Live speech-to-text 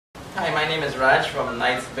Hi, my name is Raj from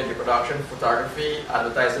Knight's Video Production, Photography,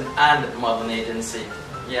 Advertising and Modeling Agency.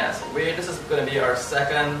 Yes, this is going to be our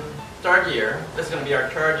third year. This is going to be our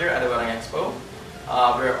third year at the Wedding Expo.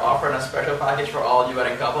 We're offering a special package for all you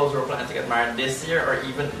wedding couples who are planning to get married this year or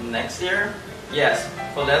even next year. Yes,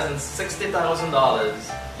 for less than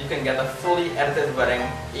 $60,000, you can get a fully edited wedding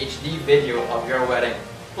HD video of your wedding,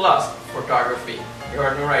 plus photography. You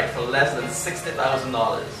heard me right, for less than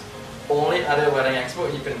 $60,000. Only at the Wedding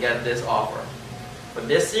Expo you can get this offer. For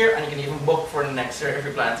this year, and you can even book for next year if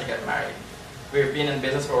you plan to get married. We've been in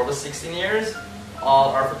business for over 16 years. All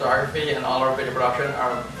our photography and all our video production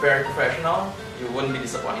are very professional. You wouldn't be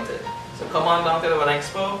disappointed. So come on down to the Wedding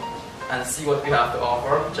Expo and see what we have to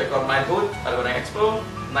offer. Check out my booth at the Wedding Expo,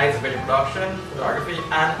 Knight's Video Production, Photography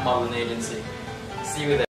and Modeling Agency. See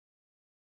you there.